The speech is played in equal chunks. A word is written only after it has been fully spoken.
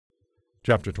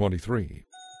Chapter 23.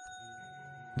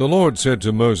 The Lord said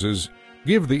to Moses,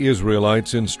 "Give the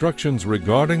Israelites instructions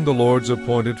regarding the Lord's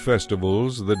appointed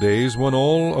festivals, the days when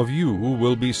all of you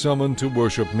will be summoned to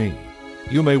worship me.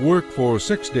 You may work for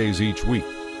 6 days each week,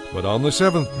 but on the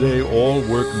seventh day all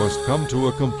work must come to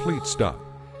a complete stop.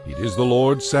 It is the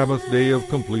Lord's Sabbath day of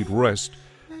complete rest,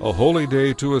 a holy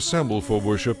day to assemble for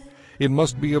worship. It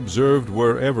must be observed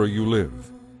wherever you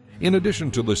live. In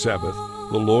addition to the Sabbath,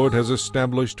 the Lord has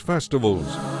established festivals,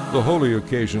 the holy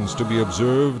occasions to be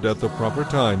observed at the proper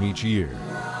time each year.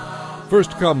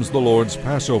 First comes the Lord's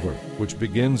Passover, which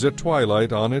begins at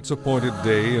twilight on its appointed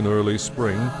day in early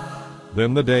spring.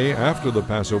 Then the day after the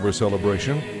Passover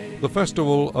celebration, the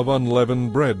festival of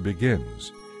unleavened bread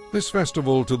begins. This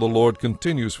festival to the Lord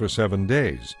continues for 7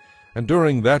 days, and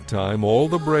during that time all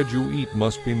the bread you eat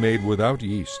must be made without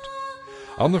yeast.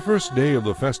 On the first day of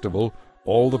the festival,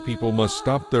 all the people must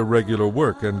stop their regular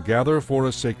work and gather for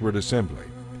a sacred assembly.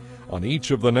 On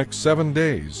each of the next 7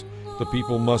 days, the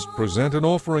people must present an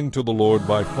offering to the Lord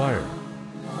by fire.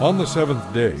 On the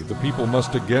seventh day, the people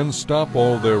must again stop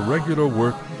all their regular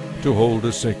work to hold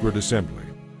a sacred assembly.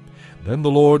 Then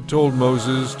the Lord told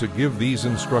Moses to give these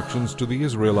instructions to the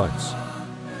Israelites.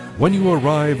 When you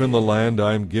arrive in the land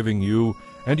I am giving you,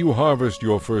 and you harvest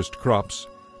your first crops,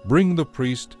 bring the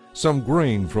priest some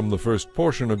grain from the first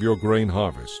portion of your grain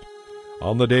harvest.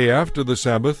 On the day after the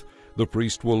Sabbath, the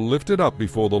priest will lift it up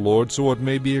before the Lord so it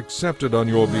may be accepted on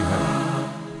your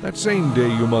behalf. That same day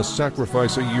you must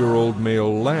sacrifice a year-old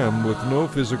male lamb with no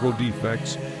physical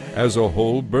defects as a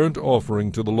whole burnt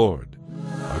offering to the Lord.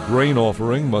 A grain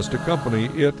offering must accompany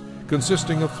it,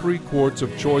 consisting of 3 quarts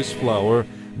of choice flour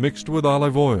mixed with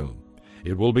olive oil.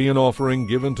 It will be an offering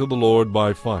given to the Lord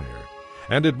by fire,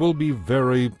 and it will be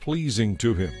very pleasing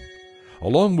to him.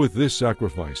 Along with this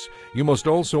sacrifice, you must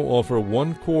also offer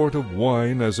 1 quart of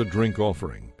wine as a drink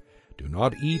offering. Do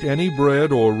not eat any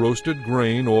bread or roasted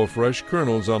grain or fresh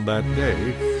kernels on that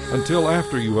day until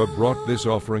after you have brought this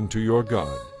offering to your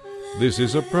God. This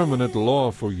is a permanent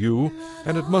law for you,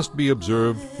 and it must be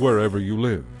observed wherever you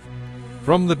live.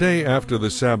 From the day after the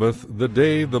Sabbath, the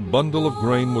day the bundle of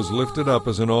grain was lifted up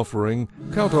as an offering,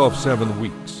 count off 7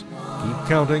 weeks. Keep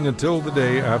counting until the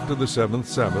day after the 7th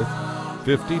Sabbath,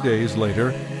 50 days later,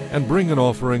 and bring an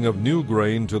offering of new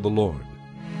grain to the Lord.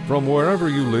 From wherever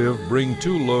you live, bring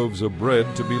 2 loaves of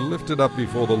bread to be lifted up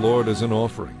before the Lord as an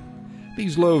offering.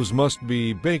 These loaves must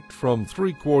be baked from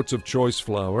 3 quarts of choice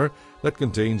flour that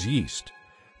contains yeast.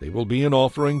 They will be an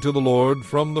offering to the Lord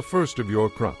from the first of your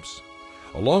crops.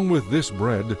 Along with this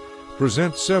bread,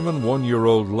 present 7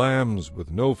 one-year-old lambs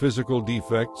with no physical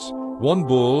defects, 1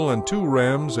 bull and 2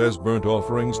 rams as burnt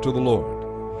offerings to the Lord.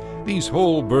 These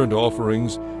whole burnt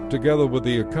offerings, together with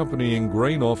the accompanying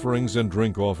grain offerings and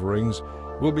drink offerings,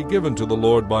 will be given to the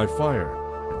Lord by fire,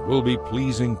 and will be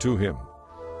pleasing to him.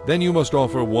 Then you must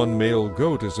offer 1 male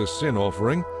goat as a sin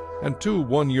offering, and 2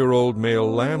 one-year-old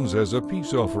male lambs as a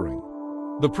peace offering.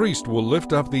 The priest will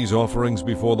lift up these offerings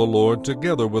before the Lord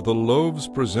together with the loaves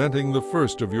presenting the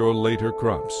first of your later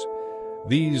crops.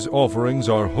 These offerings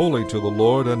are holy to the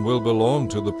Lord and will belong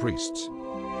to the priests.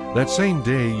 That same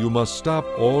day you must stop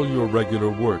all your regular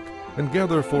work and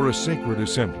gather for a sacred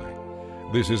assembly.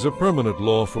 This is a permanent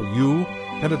law for you,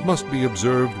 and it must be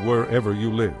observed wherever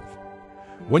you live.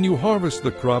 When you harvest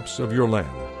the crops of your land,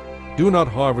 do not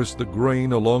harvest the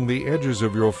grain along the edges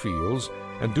of your fields,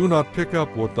 and do not pick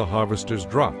up what the harvesters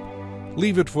drop.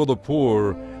 Leave it for the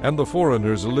poor and the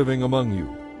foreigners living among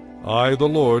you. I, the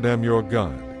Lord, am your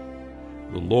God.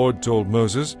 The Lord told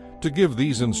Moses to give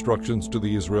these instructions to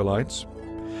the Israelites.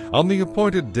 On the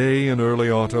appointed day in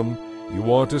early autumn,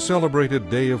 you are to celebrate a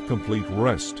day of complete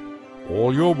rest.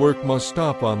 All your work must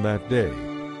stop on that day.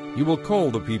 You will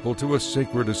call the people to a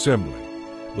sacred assembly,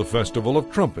 the festival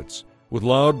of trumpets, with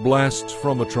loud blasts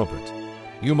from a trumpet.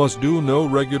 You must do no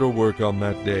regular work on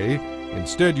that day.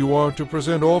 Instead, you are to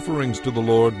present offerings to the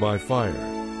Lord by fire.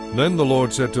 Then the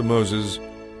Lord said to Moses,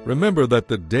 "Remember that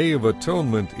the Day of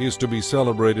Atonement is to be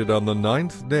celebrated on the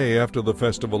 9th day after the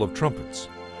Festival of Trumpets.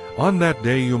 On that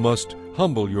day you must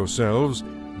humble yourselves,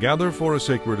 gather for a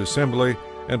sacred assembly,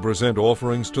 and present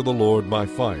offerings to the Lord by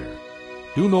fire.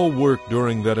 Do no work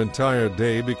during that entire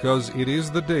day, because it is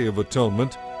the Day of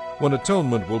Atonement, when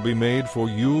atonement will be made for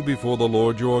you before the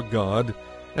Lord your God,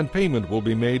 and payment will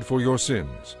be made for your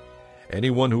sins.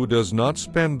 Anyone who does not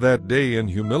spend that day in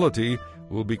humility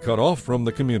will be cut off from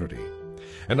the community.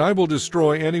 And I will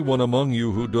destroy anyone among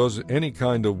you who does any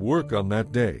kind of work on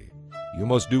that day. You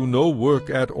must do no work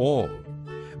at all.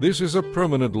 This is a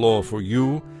permanent law for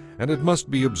you, and it must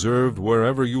be observed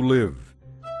wherever you live.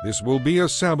 This will be a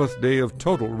Sabbath day of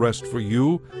total rest for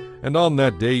you, and on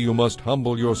that day you must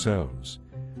humble yourselves.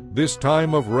 This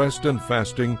time of rest and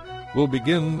fasting will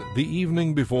begin the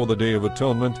evening before the Day of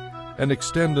Atonement and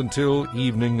extend until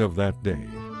evening of that day.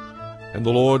 And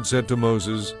the Lord said to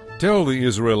Moses, Tell the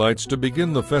Israelites to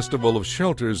begin the festival of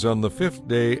shelters on the 5th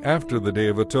day after the Day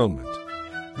of Atonement.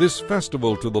 This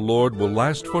festival to the Lord will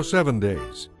last for 7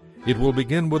 days. It will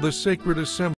begin with a sacred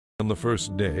assembly on the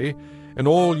first day, and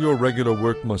all your regular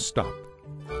work must stop.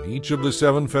 On each of the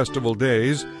 7 festival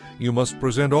days, you must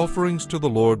present offerings to the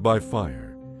Lord by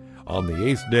fire. On the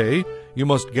 8th day, you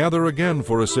must gather again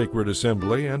for a sacred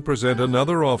assembly and present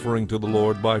another offering to the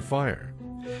Lord by fire.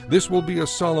 This will be a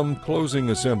solemn closing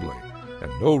assembly,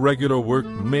 and no regular work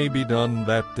may be done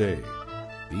that day.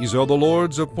 These are the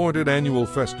Lord's appointed annual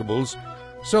festivals.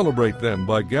 Celebrate them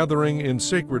by gathering in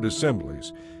sacred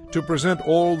assemblies to present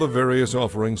all the various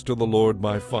offerings to the Lord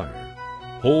by fire,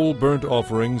 whole burnt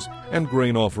offerings and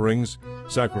grain offerings,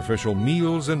 sacrificial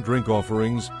meals and drink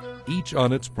offerings, each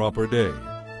on its proper day.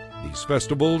 These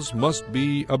festivals must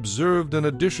be observed in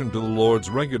addition to the Lord's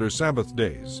regular Sabbath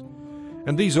days.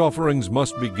 And these offerings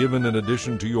must be given in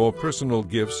addition to your personal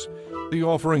gifts, the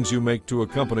offerings you make to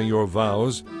accompany your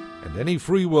vows, and any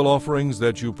free-will offerings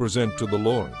that you present to the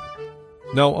Lord.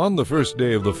 Now on the first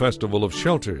day of the festival of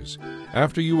shelters,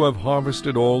 after you have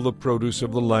harvested all the produce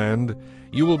of the land,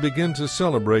 you will begin to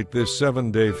celebrate this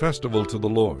 7-day festival to the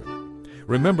Lord.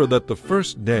 Remember that the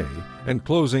first day and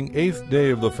closing 8th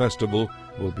day of the festival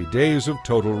will be days of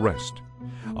total rest.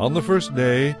 On the first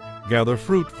day, gather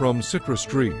fruit from citrus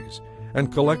trees,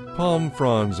 and collect palm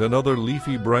fronds and other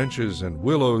leafy branches and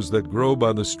willows that grow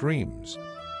by the streams.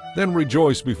 Then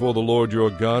rejoice before the Lord your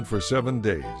God for 7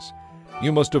 days.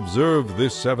 You must observe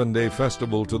this 7-day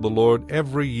festival to the Lord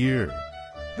every year.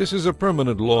 This is a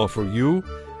permanent law for you,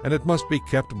 and it must be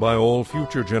kept by all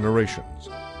future generations.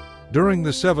 During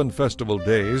the 7 festival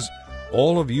days,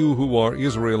 all of you who are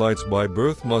Israelites by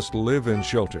birth must live in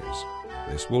shelters.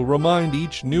 This will remind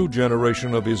each new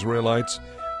generation of Israelites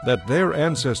that their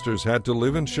ancestors had to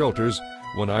live in shelters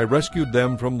when I rescued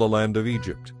them from the land of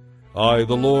Egypt. I,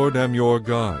 the Lord, am your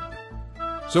God.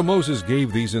 So Moses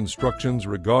gave these instructions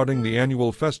regarding the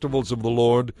annual festivals of the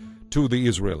Lord to the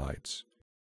Israelites.